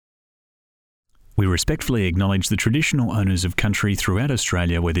We respectfully acknowledge the traditional owners of country throughout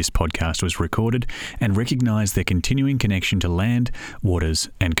Australia where this podcast was recorded and recognise their continuing connection to land, waters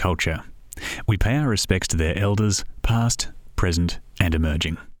and culture. We pay our respects to their elders, past, present and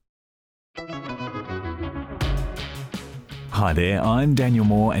emerging. Hi there, I'm Daniel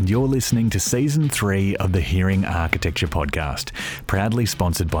Moore and you're listening to Season 3 of the Hearing Architecture podcast, proudly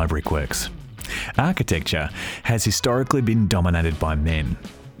sponsored by Brickworks. Architecture has historically been dominated by men.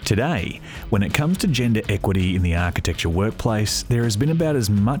 Today, when it comes to gender equity in the architecture workplace, there has been about as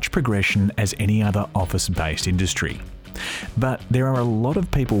much progression as any other office-based industry. But there are a lot of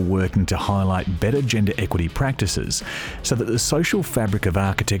people working to highlight better gender equity practices so that the social fabric of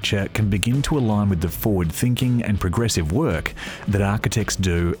architecture can begin to align with the forward-thinking and progressive work that architects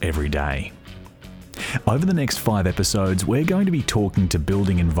do every day. Over the next 5 episodes, we're going to be talking to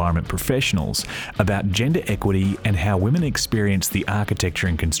building environment professionals about gender equity and how women experience the architecture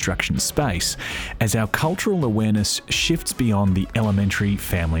and construction space as our cultural awareness shifts beyond the elementary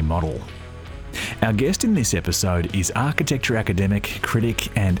family model. Our guest in this episode is architecture academic, critic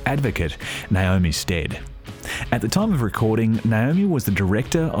and advocate Naomi Stead. At the time of recording, Naomi was the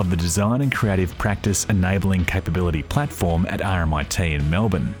director of the Design and Creative Practice Enabling Capability Platform at RMIT in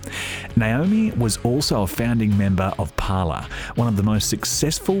Melbourne. Naomi was also a founding member of Parla, one of the most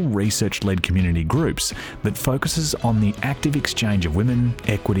successful research-led community groups that focuses on the active exchange of women,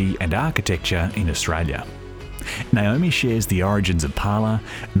 equity and architecture in Australia. Naomi shares the origins of Parla,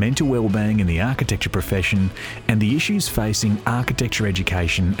 mental wellbeing in the architecture profession, and the issues facing architecture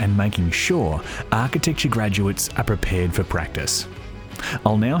education and making sure architecture graduates are prepared for practice.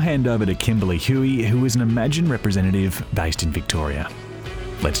 I'll now hand over to Kimberly Huey, who is an Imagine representative based in Victoria.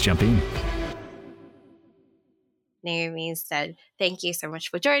 Let's jump in. Naomi Stead, thank you so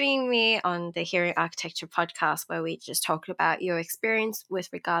much for joining me on the Hearing Architecture podcast, where we just talked about your experience with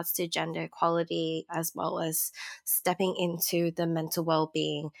regards to gender equality, as well as stepping into the mental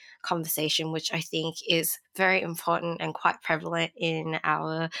well-being conversation, which I think is very important and quite prevalent in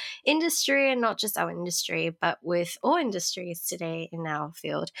our industry, and not just our industry, but with all industries today in our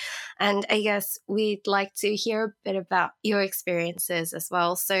field. And I guess we'd like to hear a bit about your experiences as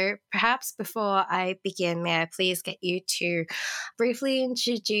well. So perhaps before I begin, may I please get you to briefly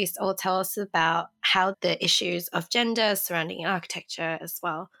introduce or tell us about how the issues of gender surrounding architecture as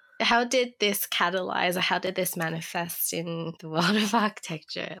well. How did this catalyze, or how did this manifest in the world of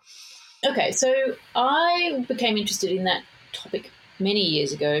architecture? Okay, so I became interested in that topic many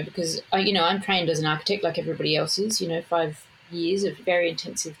years ago because, I'm trained as an architect like everybody else is, 5 years of very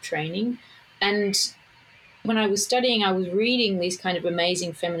intensive training. And when I was studying, I was reading these kind of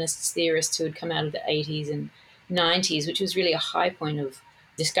amazing feminist theorists who had come out of the 80s and 90s, which was really a high point of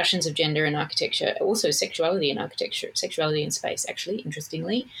discussions of gender in architecture, also sexuality in architecture, sexuality in space, actually,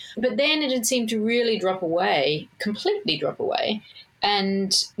 interestingly. But then it had seemed to really drop away, completely drop away.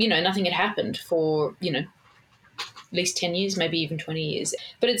 And, nothing had happened for, at least 10 years, maybe even 20 years.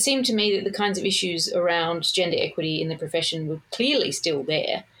 But it seemed to me that the kinds of issues around gender equity in the profession were clearly still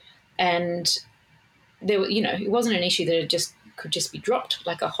there. And there were, it wasn't an issue that could just be dropped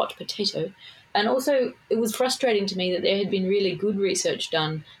like a hot potato. And also it was frustrating to me that there had been really good research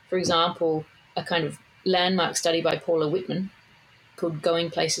done. For example, a kind of landmark study by Paula Whitman called Going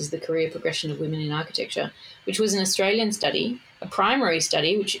Places, the Career Progression of Women in Architecture, which was an Australian study, a primary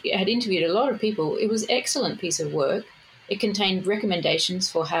study, which had interviewed a lot of people. It was an excellent piece of work. It contained recommendations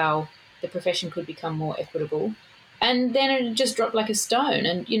for how the profession could become more equitable. And then it just dropped like a stone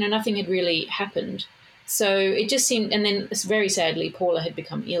and, nothing had really happened. So it just seemed, and then very sadly, Paula had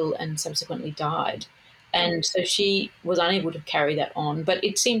become ill and subsequently died. And so she was unable to carry that on. But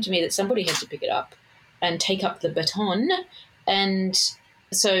it seemed to me that somebody had to pick it up and take up the baton. And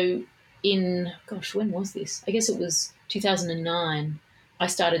so when was this? I guess it was 2009. I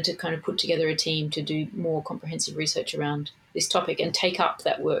started to kind of put together a team to do more comprehensive research around this topic and take up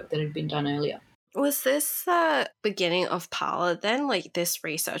that work that had been done earlier. Was this the beginning of Parla then, like this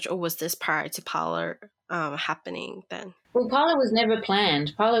research, or was this prior to Parla happening then? Well, Parla was never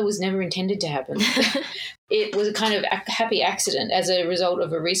planned. Parla was never intended to happen. It was a kind of happy accident as a result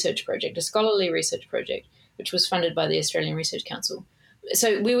of a research project, a scholarly research project, which was funded by the Australian Research Council.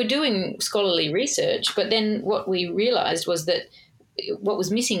 So we were doing scholarly research, but then what we realised was that what was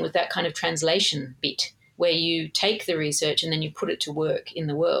missing was that kind of translation bit where you take the research and then you put it to work in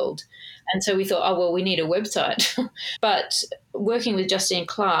the world. And so we thought, we need a website. But working with Justine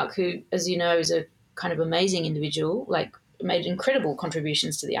Clarke, who, as you know, is a kind of amazing individual, like made incredible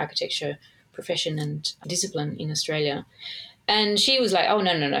contributions to the architecture profession and discipline in Australia. And she was like,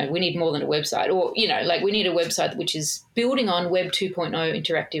 no, we need more than a website. Or, we need a website which is building on Web 2.0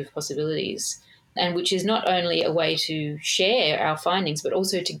 interactive possibilities. and which is not only a way to share our findings, but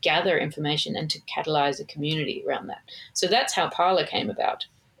also to gather information and to catalyse a community around that. So that's how Parler came about.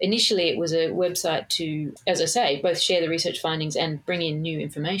 Initially, it was a website to, as I say, both share the research findings and bring in new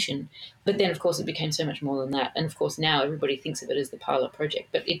information. But then, of course, it became so much more than that. And, of course, now everybody thinks of it as the Parler project.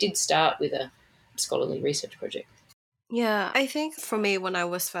 But it did start with a scholarly research project. Yeah, I think for me, when I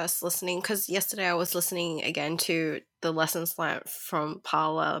was first listening, because yesterday I was listening again to the lessons learned from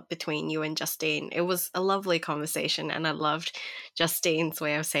Parler between you and Justine, it was a lovely conversation, and I loved Justine's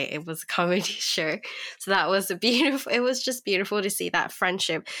way of saying it was a comedy show. So that was it was just beautiful to see that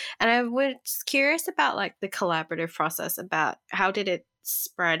friendship. And I was curious about like the collaborative process, about how did it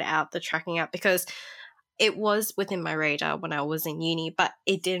spread out the tracking out, because it was within my radar when I was in uni, but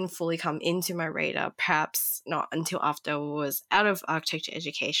it didn't fully come into my radar, perhaps not until after I was out of architecture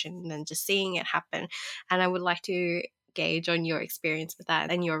education and then just seeing it happen. And I would like to gauge on your experience with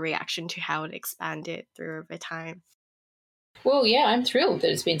that and your reaction to how it expanded through over time. Well, yeah, I'm thrilled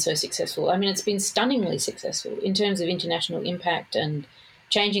that it's been so successful. I mean, it's been stunningly successful in terms of international impact and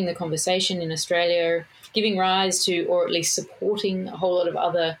changing the conversation in Australia, giving rise to, or at least supporting, a whole lot of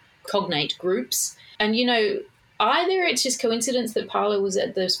other cognate groups. And, you know, either it's just coincidence that Parler was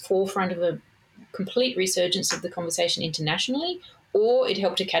at the forefront of a complete resurgence of the conversation internationally, or it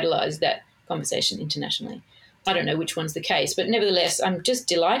helped to catalyse that conversation internationally. I don't know which one's the case, but nevertheless, I'm just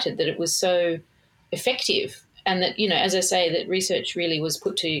delighted that it was so effective, and that, you know, as I say, that research really was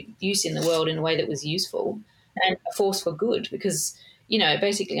put to use in the world in a way that was useful and a force for good, because, you know,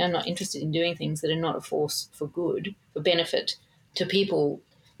 basically I'm not interested in doing things that are not a force for good, for benefit to people.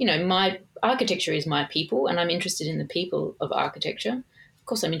 You know, my architecture is my people, and I'm interested in the people of architecture. Of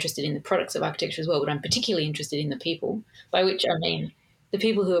course, I'm interested in the products of architecture as well, but I'm particularly interested in the people, by which I mean the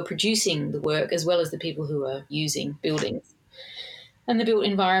people who are producing the work as well as the people who are using buildings and the built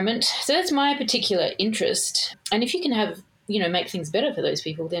environment. So that's my particular interest. And if you can have, you know, make things better for those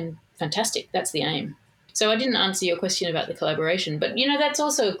people, then fantastic. That's the aim. So I didn't answer your question about the collaboration, but, you know, that's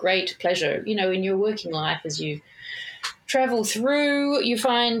also a great pleasure, you know, in your working life as you travel through, you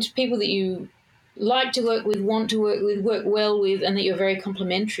find people that you like to work with, want to work with, work well with, and that you're very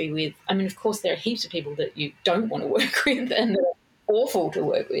complementary with. I mean, of course, there are heaps of people that you don't want to work with and that are awful to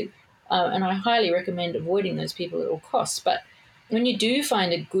work with. And I highly recommend avoiding those people at all costs. But when you do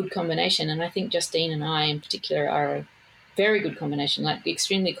find a good combination, and I think Justine and I in particular are a very good combination, like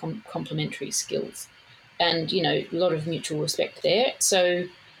extremely complementary skills and, you know, a lot of mutual respect there. So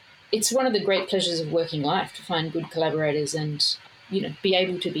it's one of the great pleasures of working life to find good collaborators and, you know, be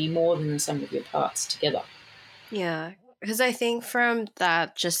able to be more than the sum of your parts together. Yeah, because I think from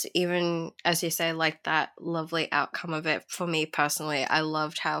that, just even as you say, like that lovely outcome of it, for me personally, I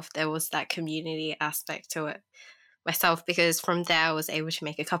loved how there was that community aspect to it myself, because from there I was able to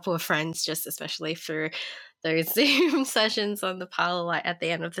make a couple of friends, just especially through those Zoom sessions on the Parler light at the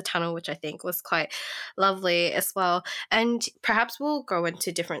end of the tunnel, which I think was quite lovely as well. And perhaps we'll go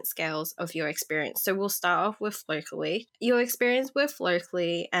into different scales of your experience. So we'll start off with locally. Your experience with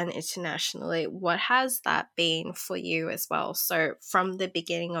locally and internationally, what has that been for you as well? So from the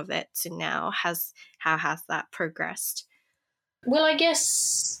beginning of it to now, how has that progressed? Well, I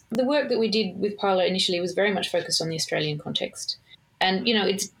guess the work that we did with Parler initially was very much focused on the Australian context. And, you know,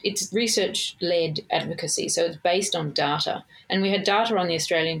 it's research-led advocacy, so it's based on data. And we had data on the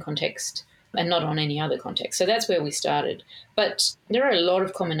Australian context and not on any other context. So that's where we started. But there are a lot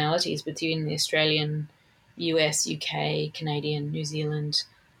of commonalities between the Australian, US, UK, Canadian, New Zealand,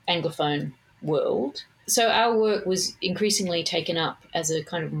 Anglophone world. So our work was increasingly taken up as a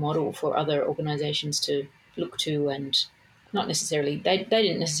kind of model for other organisations to look to, and not necessarily, they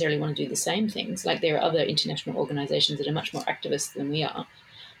didn't necessarily want to do the same things. Like, there are other international organisations that are much more activist than we are.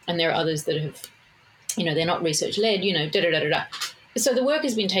 And there are others that have, you know, they're not research-led, you know, da-da-da-da-da. So the work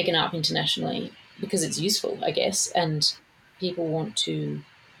has been taken up internationally because it's useful, I guess, and people want to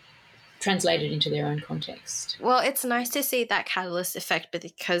translate it into their own context. Well, it's nice to see that catalyst effect,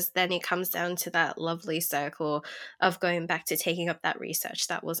 because then it comes down to that lovely circle of going back to taking up that research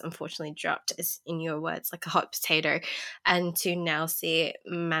that was unfortunately dropped, as in your words, like a hot potato, and to now see it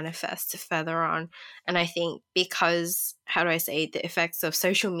manifest further on. And I think because, how do I say, the effects of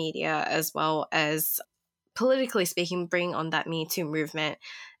social media as well as politically speaking, bring on that Me Too movement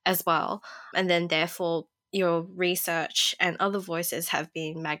as well. And then therefore your research and other voices have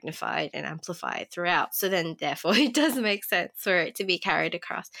been magnified and amplified throughout. So then therefore it does make sense for it to be carried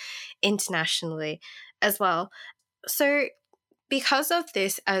across internationally as well. So because of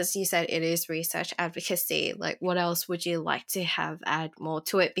this, as you said, it is research advocacy, like what else would you like to have add more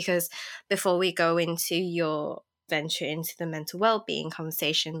to it? Because before we go into your venture into the mental well-being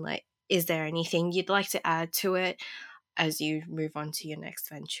conversation, like is there anything you'd like to add to it as you move on to your next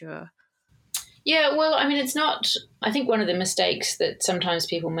venture? Yeah, well, I mean, it's not, I think one of the mistakes that sometimes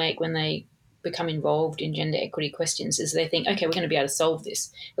people make when they become involved in gender equity questions is they think, okay, we're going to be able to solve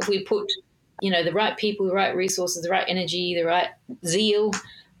this. If we put, the right people, the right resources, the right energy, the right zeal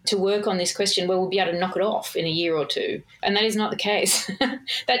to work on this question, well, we'll be able to knock it off in a year or two. And that is not the case.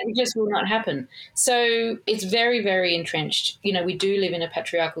 That just will not happen. So it's very, very entrenched. We do live in a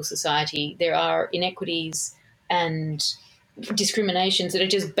patriarchal society. There are inequities and discriminations that are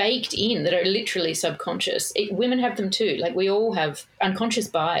just baked in, that are literally subconscious. Women have them too. Like, we all have unconscious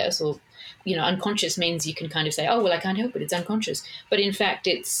bias, or, unconscious means you can kind of say, oh, well, I can't help it, it's unconscious. But in fact,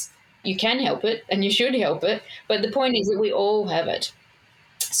 you can help it and you should help it. But the point is that we all have it.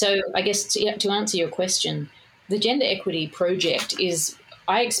 So I guess to answer your question, the Gender Equity Project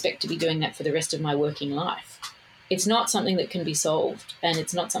I expect to be doing that for the rest of my working life. It's not something that can be solved, and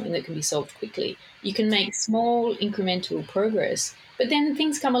it's not something that can be solved quickly. You can make small incremental progress, but then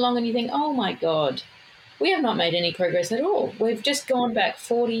things come along and you think, oh my God, we have not made any progress at all. We've just gone back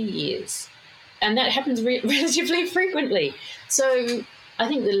 40 years. And that happens relatively frequently. So I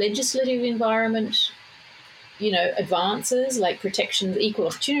think the legislative environment, advances like protection, the Equal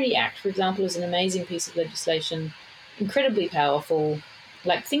Opportunity Act, for example, is an amazing piece of legislation, incredibly powerful.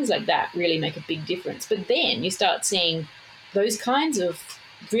 Like, things like that really make a big difference. But then you start seeing those kinds of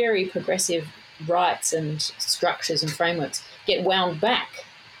very progressive rights and structures and frameworks get wound back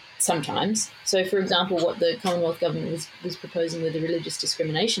sometimes. So, for example, what the Commonwealth Government was proposing with the Religious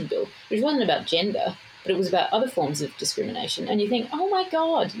Discrimination Bill, which wasn't about gender, but it was about other forms of discrimination. And you think, oh my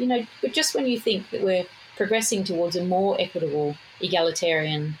God, but just when you think that we're progressing towards a more equitable,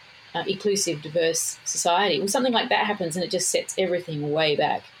 egalitarian, inclusive, diverse society, well, something like that happens and it just sets everything way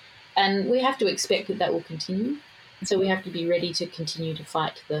back. And we have to expect that will continue. So we have to be ready to continue to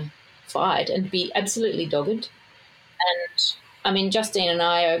fight the fight and be absolutely dogged. And I mean, Justine and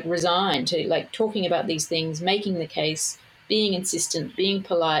I are resigned to talking about these things, making the case, being insistent, being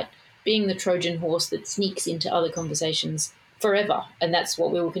polite, being the Trojan horse that sneaks into other conversations forever. And that's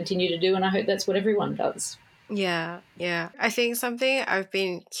what we will continue to do. And I hope that's what everyone does. Yeah. I think something I've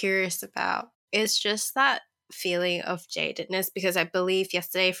been curious about is just that feeling of jadedness, because I believe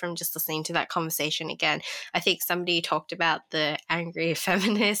yesterday, from just listening to that conversation again, I think somebody talked about the angry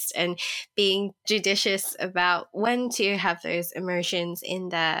feminist and being judicious about when to have those emotions in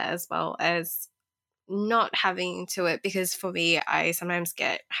there, as well as not having to it. Because for me, I sometimes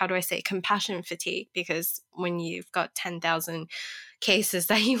get, compassion fatigue, because when you've got 10,000 cases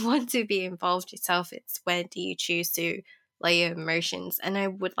that you want to be involved yourself, it's when do you choose to lay your emotions? And I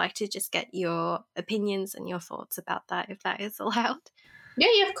would like to just get your opinions and your thoughts about that, if that is allowed.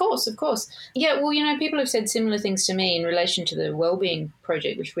 Yeah, of course. Yeah, well, people have said similar things to me in relation to the Wellbeing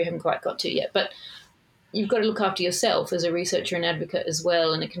Project, which we haven't quite got to yet. But you've got to look after yourself as a researcher and advocate as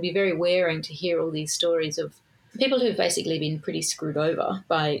well, and it can be very wearing to hear all these stories of people who've basically been pretty screwed over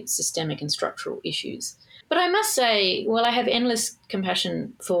by systemic and structural issues. But I must say, well, I have endless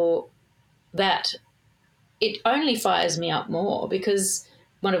compassion for that. It only fires me up more, because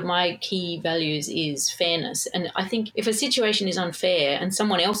one of my key values is fairness. And I think if a situation is unfair and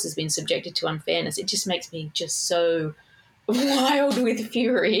someone else has been subjected to unfairness, it just makes me just so wild with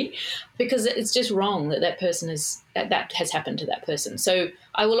fury, because it's just wrong that person that has happened to that person. So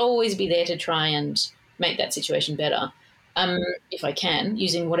I will always be there to try and make that situation better, if I can,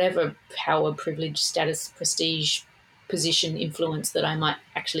 using whatever power, privilege, status, prestige, position, influence that I might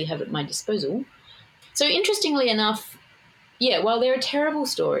actually have at my disposal. So interestingly enough, while there are terrible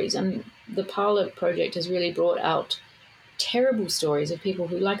stories, and the Parler Project has really brought out terrible stories of people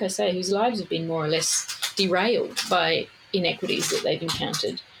who, like I say, whose lives have been more or less derailed by inequities that they've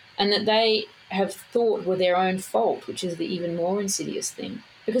encountered, and that they have thought were their own fault, which is the even more insidious thing,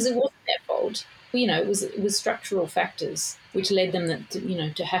 because it wasn't their fault. It was structural factors which led them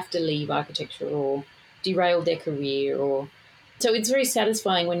to have to leave architecture or derail their career. So it's very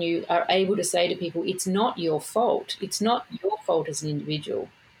satisfying when you are able to say to people, it's not your fault. It's not your fault as an individual.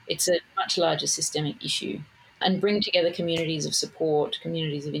 It's a much larger systemic issue, and bring together communities of support,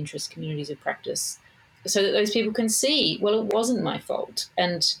 communities of interest, communities of practice, so that those people can see, well, it wasn't my fault.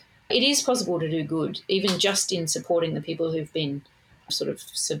 And it is possible to do good, even just in supporting the people who've been sort of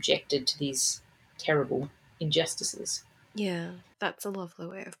subjected to these terrible injustices. Yeah, that's a lovely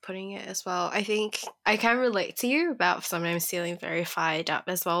way of putting it as well. I think I can relate to you about sometimes feeling very fired up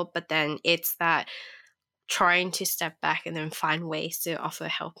as well, but then it's that trying to step back and then find ways to offer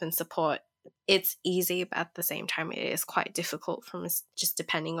help and support it's easy, but at the same time, it is quite difficult from just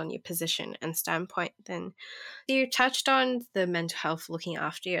depending on your position and standpoint. Then you touched on the mental health, looking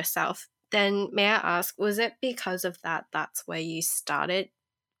after yourself. Then may I ask, was it because of that that's where you started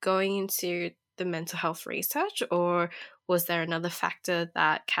going into the mental health research, or was there another factor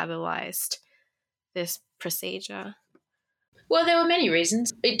that catalyzed this procedure? Well, there were many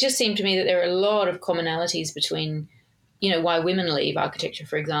reasons. It just seemed to me that there are a lot of commonalities between, why women leave architecture,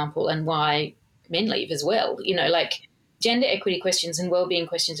 for example, and why men leave as well. Like gender equity questions and well-being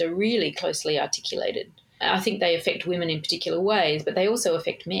questions are really closely articulated. I think they affect women in particular ways, but they also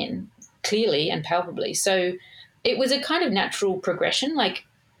affect men clearly and palpably. So it was a kind of natural progression.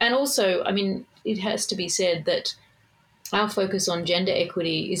 And also, it has to be said that our focus on gender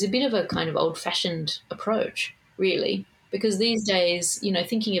equity is a bit of a kind of old-fashioned approach, really, because these days,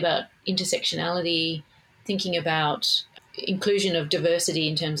 thinking about intersectionality, thinking about inclusion of diversity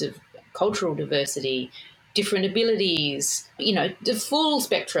in terms of cultural diversity, different abilities, the full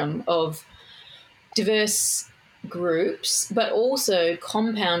spectrum of diverse groups, but also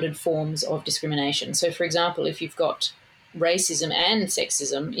compounded forms of discrimination. So, for example, if you've got racism and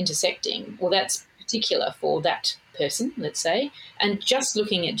sexism intersecting, well, that's particular for that person, let's say, and just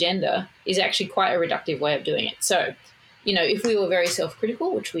looking at gender is actually quite a reductive way of doing it. So, if we were very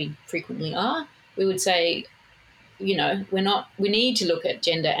self-critical, which we frequently are, we would say, we need to look at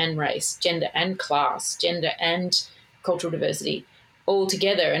gender and race, gender and class, gender and cultural diversity all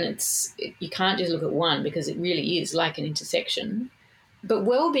together. And you can't just look at one, because it really is like an intersection. But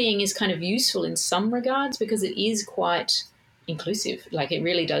well-being is kind of useful in some regards because it is quite inclusive. Like, it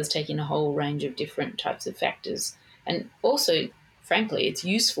really does take in a whole range of different types of factors. And also, frankly, it's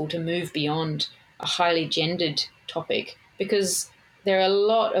useful to move beyond a highly gendered topic, because there are a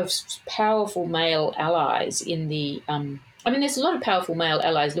lot of powerful male allies in the there's a lot of powerful male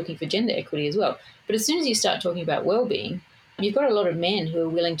allies looking for gender equity as well. But as soon as you start talking about well-being, you've got a lot of men who are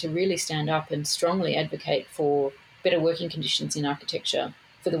willing to really stand up and strongly advocate for better working conditions in architecture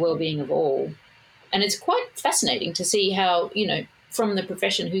for the well-being of all. And it's quite fascinating to see how, from the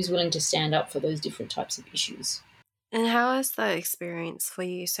profession, who's willing to stand up for those different types of issues. And how has the experience for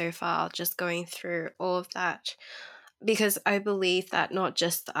you so far, just going through all of that? Because I believe that not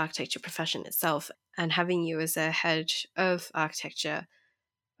just the architecture profession itself, and having you as a head of architecture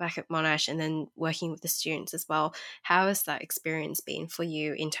back at Monash and then working with the students as well, how has that experience been for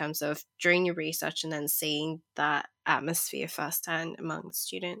you in terms of during your research and then seeing that atmosphere firsthand among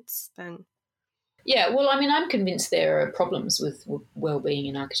students then? Yeah, well, I'm convinced there are problems with well-being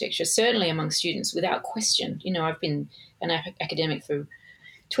in architecture, certainly among students, without question. I've been an academic for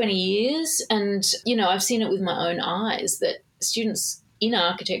 20 years, and, I've seen it with my own eyes that students in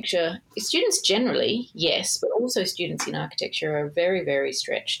architecture, students generally, yes, but also students in architecture are very, very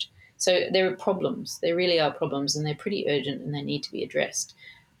stretched. So there are problems. There really are problems, and they're pretty urgent, and they need to be addressed.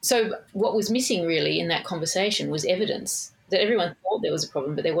 So what was missing really in that conversation was evidence. That everyone thought there was a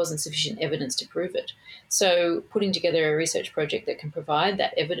problem, but there wasn't sufficient evidence to prove it. So putting together a research project that can provide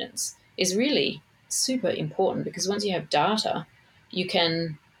that evidence is really super important, because once you have data, you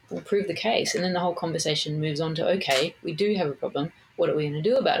can prove the case. And then the whole conversation moves on to, okay, we do have a problem. What are we going to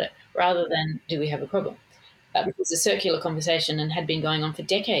do about it? Rather than, do we have a problem? It was a circular conversation and had been going on for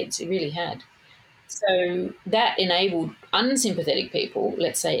decades. It really had. So that enabled unsympathetic people,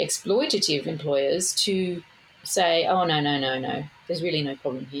 let's say exploitative employers, to say, oh, no, there's really no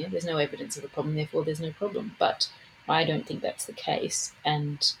problem here. There's no evidence of a problem, therefore there's no problem. But I don't think that's the case.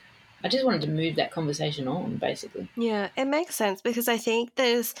 And I just wanted to move that conversation on, basically. Yeah, it makes sense, because I think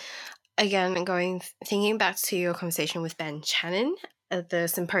there's, again, thinking back to your conversation with Ben Channon at the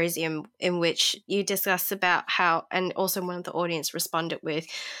symposium, in which you discussed about how, and also one of the audience responded with,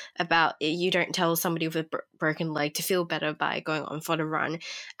 about you don't tell somebody with a broken leg to feel better by going on for the run.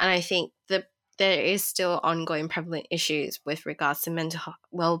 And I think that there is still ongoing prevalent issues with regards to mental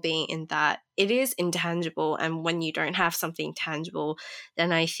well-being, in that it is intangible, and when you don't have something tangible,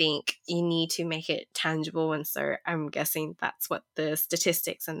 then I think you need to make it tangible. And so I'm guessing that's what the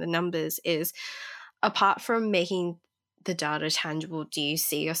statistics and the numbers is. Apart from making the data tangible, do you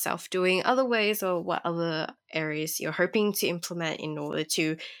see yourself doing other ways, or what other areas you're hoping to implement in order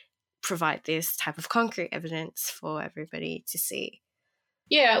to provide this type of concrete evidence for everybody to see?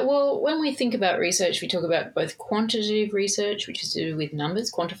 Yeah, well, when we think about research, we talk about both quantitative research, which is to do with numbers,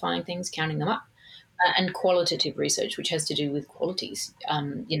 quantifying things, counting them up, and qualitative research, which has to do with qualities,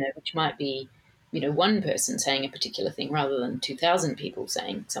 which might be, one person saying a particular thing rather than 2,000 people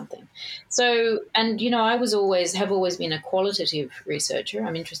saying something. So, and, I have always been a qualitative researcher.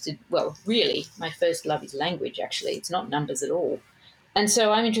 I'm interested, well, really, my first love is language, actually. It's not numbers at all. And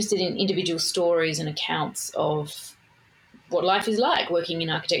so I'm interested in individual stories and accounts of what life is like working in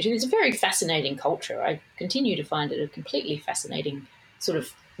architecture. It's a very fascinating culture. I continue to find it a completely fascinating, sort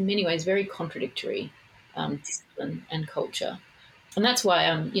of, in many ways, very contradictory discipline and culture. And that's why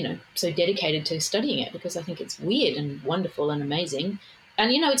I'm, so dedicated to studying it, because I think it's weird and wonderful and amazing.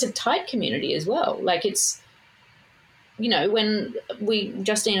 And, it's a tight community as well. Like it's, when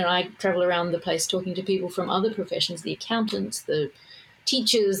Justine and I travel around the place talking to people from other professions, the accountants, the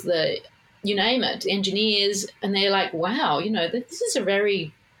teachers, you name it, engineers, and they're like, wow, this is a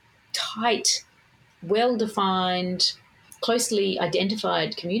very tight, well-defined, closely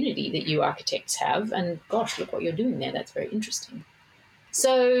identified community that you architects have. And gosh, look what you're doing there. That's very interesting.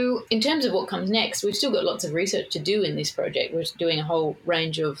 So in terms of what comes next, we've still got lots of research to do in this project. We're doing a whole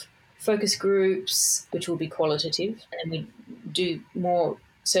range of focus groups, which will be qualitative, and we do more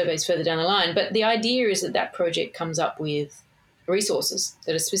surveys further down the line. But the idea is that project comes up with resources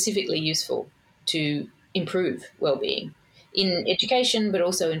that are specifically useful to improve well-being in education, but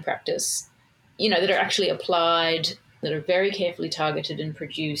also in practice, that are actually applied, that are very carefully targeted and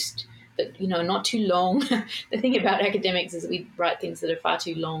produced, that, not too long. The thing about academics is that we write things that are far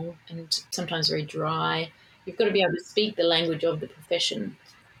too long and sometimes very dry. You've got to be able to speak the language of the profession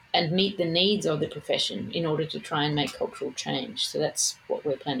and meet the needs of the profession in order to try and make cultural change. So that's what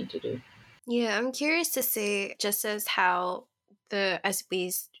we're planning to do. Yeah, I'm curious to see, just as how as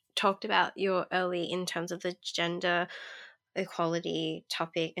we talked about your early in terms of the gender equality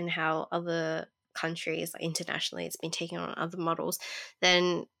topic and how other countries, like internationally, it's been taking on other models,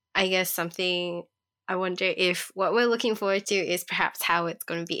 then I guess something I wonder if what we're looking forward to is perhaps how it's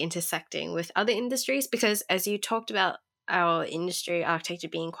going to be intersecting with other industries, because as you talked about our industry, architecture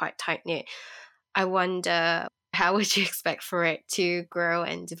being quite tight-knit, I wonder how would you expect for it to grow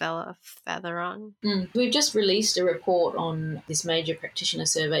and develop further on? We've just released a report on this major practitioner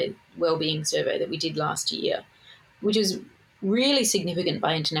survey, wellbeing survey that we did last year, which is really significant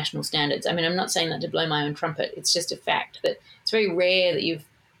by international standards. I mean, I'm not saying that to blow my own trumpet. It's just a fact that it's very rare that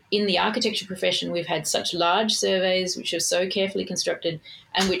in the architecture profession, we've had such large surveys which are so carefully constructed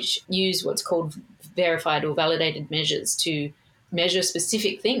and which use what's called verified or validated measures to measure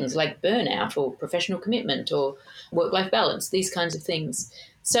specific things like burnout or professional commitment or work-life balance, these kinds of things.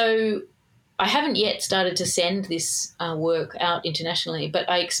 So I haven't yet started to send this work out internationally, but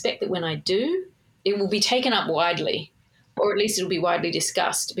I expect that when I do, it will be taken up widely, or at least it'll be widely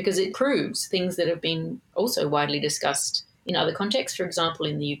discussed, because it proves things that have been also widely discussed in other contexts. For example,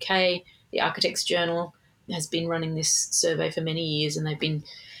 in the UK, the Architects Journal has been running this survey for many years, and they've been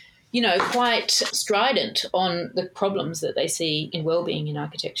quite strident on the problems that they see in wellbeing in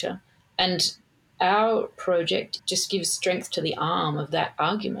architecture. And our project just gives strength to the arm of that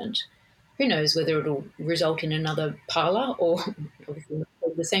argument. Who knows whether it'll result in another parlour or obviously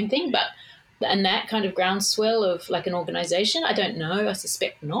the same thing, and that kind of groundswell of like an organisation, I don't know, I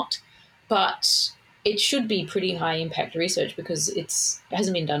suspect not. But it should be pretty high impact research because it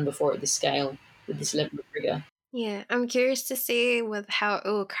hasn't been done before at this scale with this level of rigour. Yeah, I'm curious to see how it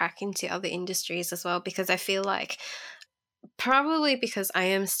will crack into other industries as well, because I feel like probably because I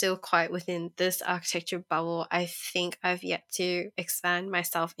am still quite within this architecture bubble, I think I've yet to expand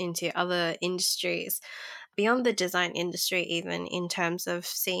myself into other industries beyond the design industry, even in terms of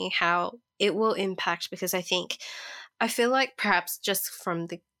seeing how it will impact, because I feel like perhaps just from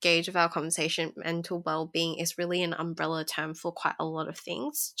the gauge of our conversation, mental well-being is really an umbrella term for quite a lot of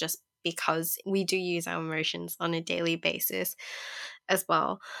things, just because we do use our emotions on a daily basis as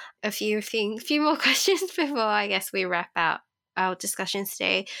well. A few more questions before I guess we wrap out our discussions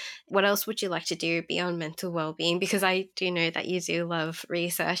today. What else would you like to do beyond mental well-being? Because I do know that you do love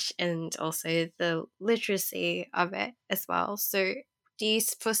research and also the literacy of it as well. So do you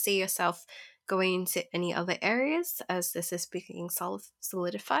foresee yourself going into any other areas as this is being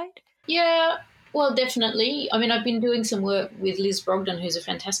solidified? Yeah, well, definitely. I mean, I've been doing some work with Liz Brogden, who's a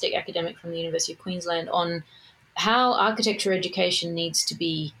fantastic academic from the University of Queensland, on how architecture education needs to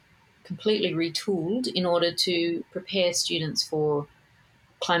be completely retooled in order to prepare students for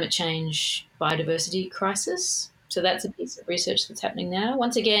climate change, biodiversity crisis. So that's a piece of research that's happening now.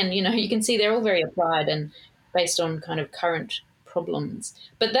 Once again, you can see they're all very applied and based on kind of current problems.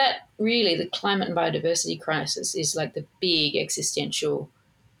 But that really, the climate and biodiversity crisis is like the big existential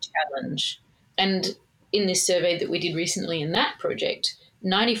challenge. And in this survey that we did recently in that project,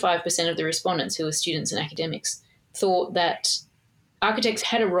 95% of the respondents, who were students and academics, thought that architects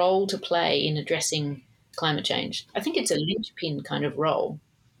had a role to play in addressing climate change. I think it's a linchpin kind of role.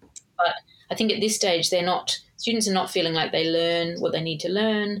 But I think at this stage, students are not feeling like they learn what they need to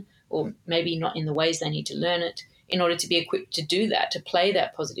learn, or maybe not in the ways they need to learn it, in order to be equipped to do that, to play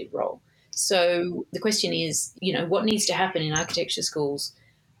that positive role. So the question is, what needs to happen in architecture schools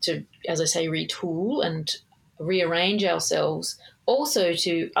to, as I say, retool and rearrange ourselves, also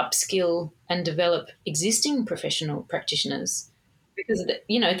to upskill and develop existing professional practitioners, because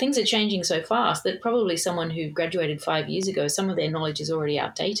things are changing so fast that probably someone who graduated 5 years ago, some of their knowledge is already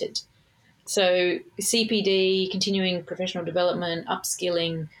outdated. So CPD, continuing professional development,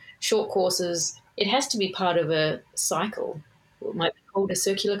 upskilling, short courses, it has to be part of a cycle, what might be called a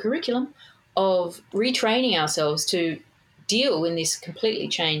circular curriculum, of retraining ourselves to deal in this completely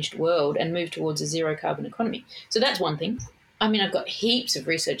changed world and move towards a zero carbon economy. So that's one thing. I mean, I've got heaps of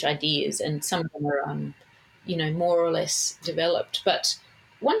research ideas, and some of them are, more or less developed. But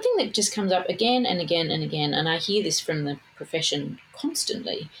one thing that just comes up again and again and again, and I hear this from the profession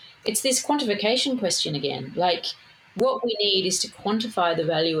constantly, it's this quantification question again. Like, what we need is to quantify the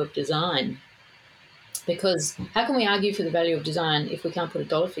value of design, because how can we argue for the value of design if we can't put a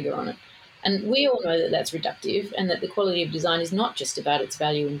dollar figure on it? And we all know that that's reductive, and that the quality of design is not just about its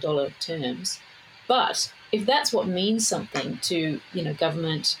value in dollar terms. But if that's what means something to,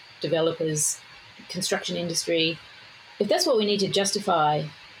 government, developers, construction industry, if that's what we need to justify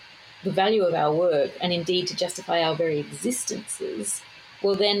the value of our work, and indeed to justify our very existences,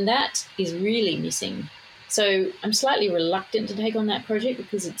 well, then that is really missing. So I'm slightly reluctant to take on that project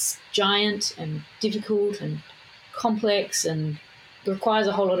because it's giant and difficult and complex and requires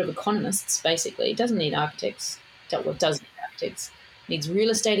a whole lot of economists, basically. It doesn't need architects. Well, it does need architects. It needs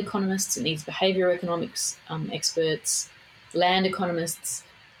real estate economists. It needs behavioural economics experts, land economists,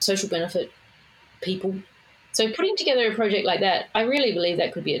 social benefit people. So putting together a project like that, I really believe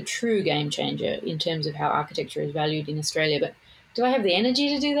that could be a true game changer in terms of how architecture is valued in Australia. But do I have the energy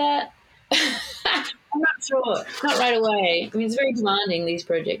to do that? I'm not sure. Not right away. I mean, it's very demanding, these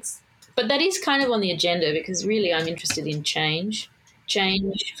projects. But that is kind of on the agenda, because really I'm interested in change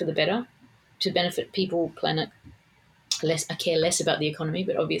for the better, to benefit people, planet. I care less about the economy,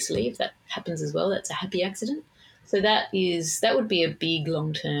 but obviously if that happens as well, that's a happy accident. So that would be a big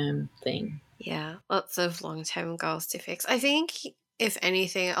long-term thing. Yeah, lots of long-term goals to fix. I think, if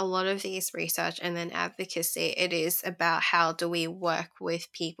anything, a lot of these research and then advocacy, it is about how do we work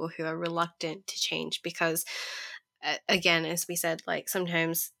with people who are reluctant to change, because again, as we said, like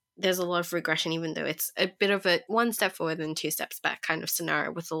sometimes there's a lot of regression, even though it's a bit of a one step forward and two steps back kind of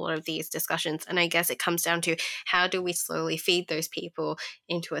scenario with a lot of these discussions. And I guess it comes down to how do we slowly feed those people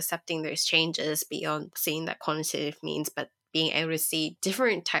into accepting those changes beyond seeing that quantitative means, but being able to see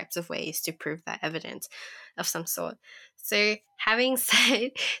different types of ways to prove that evidence of some sort. So having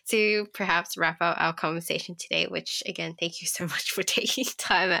said, to perhaps wrap up our conversation today, which again, thank you so much for taking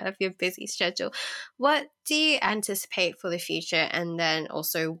time out of your busy schedule, what do you anticipate for the future? And then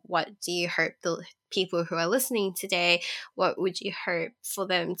also, what do you hope the people who are listening today, what would you hope for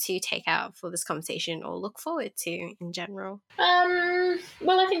them to take out for this conversation or look forward to in general?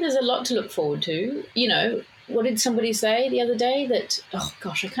 Well, I think there's a lot to look forward to. What did somebody say the other day? That, oh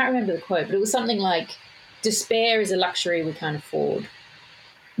gosh, I can't remember the quote, but it was something like, despair is a luxury we can't afford.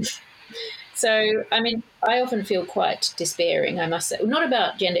 So, I mean, I often feel quite despairing, I must say. Not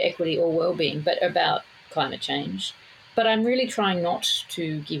about gender equity or well-being, but about climate change. But I'm really trying not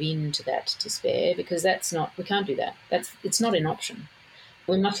to give in to that despair, because we can't do that. It's not an option.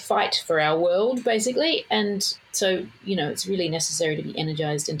 We must fight for our world, basically. And so, it's really necessary to be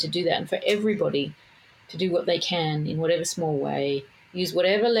energised and to do that, and for everybody to do what they can in whatever small way, use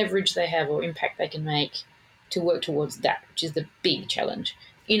whatever leverage they have or impact they can make to work towards that, which is the big challenge.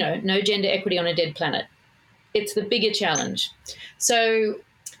 No gender equity on a dead planet. It's the bigger challenge. So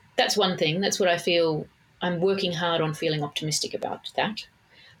that's one thing. That's what I feel. I'm working hard on feeling optimistic about that.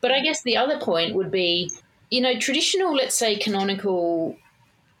 But I guess the other point would be, traditional, let's say canonical,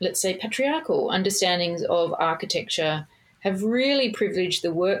 let's say patriarchal understandings of architecture have really privileged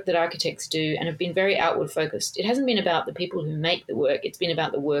the work that architects do and have been very outward focused. It hasn't been about the people who make the work. It's been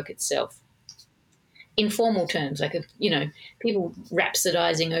about the work itself. In formal terms, like, people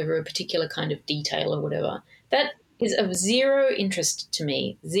rhapsodizing over a particular kind of detail or whatever. That is of zero interest to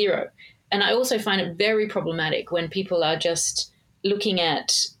me, zero. And I also find it very problematic when people are just looking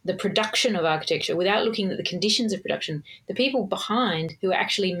at the production of architecture without looking at the conditions of production, the people behind who are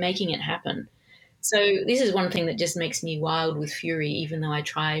actually making it happen. So this is one thing that just makes me wild with fury, even though I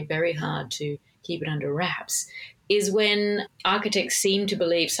try very hard to keep it under wraps, is when some architects seem to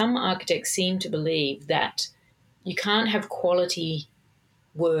believe that you can't have quality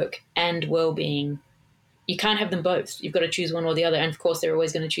work and well-being. You can't have them both. You've got to choose one or the other. And, of course, they're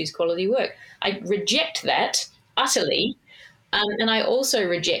always going to choose quality work. I reject that utterly. And I also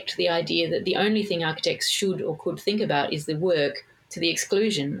reject the idea that the only thing architects should or could think about is the work to the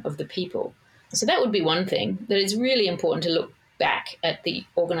exclusion of the people. So that would be one thing, that it's really important to look back at the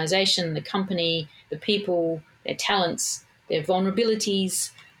organisation, the company, the people, their talents, their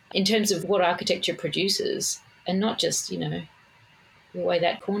vulnerabilities, in terms of what architecture produces, and not just, the way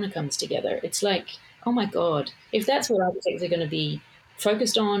that corner comes together. It's like, oh my God, if that's what architects are going to be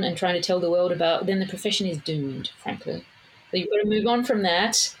focused on and trying to tell the world about, then the profession is doomed, frankly. So you've got to move on from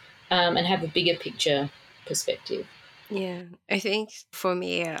that and have a bigger picture perspective. Yeah, I think for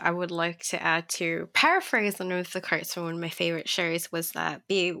me, I would like to add to paraphrase one of the quotes from one of my favorite shows was that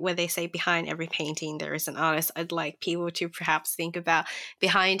where they say behind every painting there is an artist. I'd like people to perhaps think about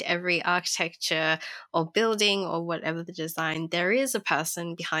behind every architecture or building or whatever the design, there is a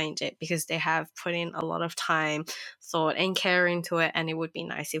person behind it because they have put in a lot of time, thought and care into it. And it would be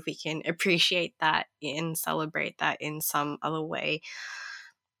nice if we can appreciate that and celebrate that in some other way.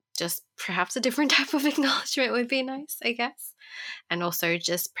 Just perhaps a different type of acknowledgement would be nice, I guess. And also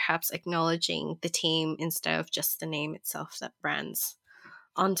just perhaps acknowledging the team instead of just the name itself that brands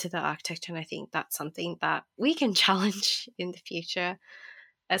onto the architecture. And I think that's something that we can challenge in the future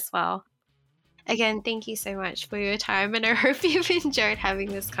as well. Again, thank you so much for your time, and I hope you've enjoyed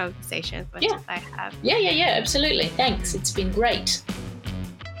having this conversation as much as I have. Yeah, absolutely. Thanks. It's been great.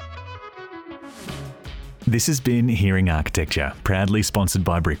 This has been Hearing Architecture, proudly sponsored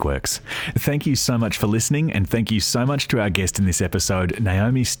by Brickworks. Thank you so much for listening, and thank you so much to our guest in this episode,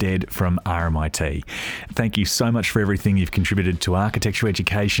 Naomi Stead from RMIT. Thank you so much for everything you've contributed to architecture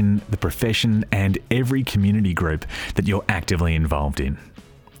education, the profession, and every community group that you're actively involved in.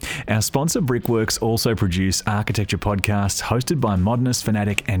 Our sponsor Brickworks also produce architecture podcasts hosted by modernist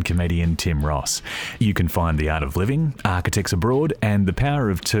fanatic and comedian Tim Ross. You can find The Art of Living, Architects Abroad and The Power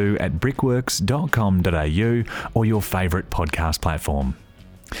of Two at brickworks.com.au or your favourite podcast platform.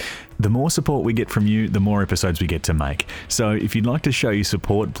 The more support we get from you, the more episodes we get to make. So if you'd like to show your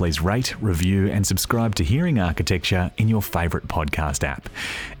support, please rate, review and subscribe to Hearing Architecture in your favourite podcast app.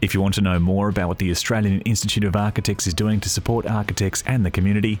 If you want to know more about what the Australian Institute of Architects is doing to support architects and the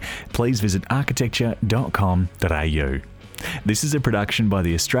community, please visit architecture.com.au. This is a production by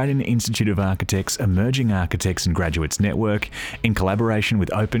the Australian Institute of Architects Emerging Architects and Graduates Network in collaboration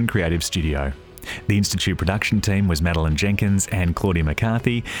with Open Creative Studio. The Institute production team was Madeline Jenkins and Claudia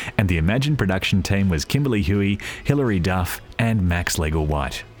McCarthy, and the Imagine production team was Kimberly Huey, Hilary Duff, and Max Legal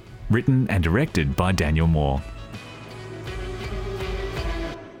White. Written and directed by Daniel Moore.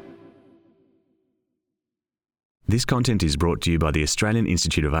 This content is brought to you by the Australian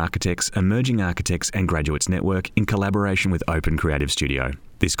Institute of Architects, Emerging Architects and Graduates Network in collaboration with Open Creative Studio.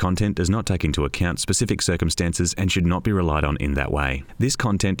 This content does not take into account specific circumstances and should not be relied on in that way. This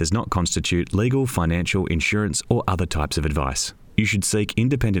content does not constitute legal, financial, insurance, or other types of advice. You should seek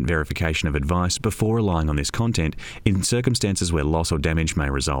independent verification of advice before relying on this content in circumstances where loss or damage may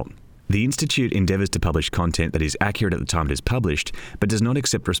result. The Institute endeavours to publish content that is accurate at the time it is published, but does not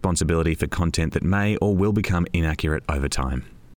accept responsibility for content that may or will become inaccurate over time.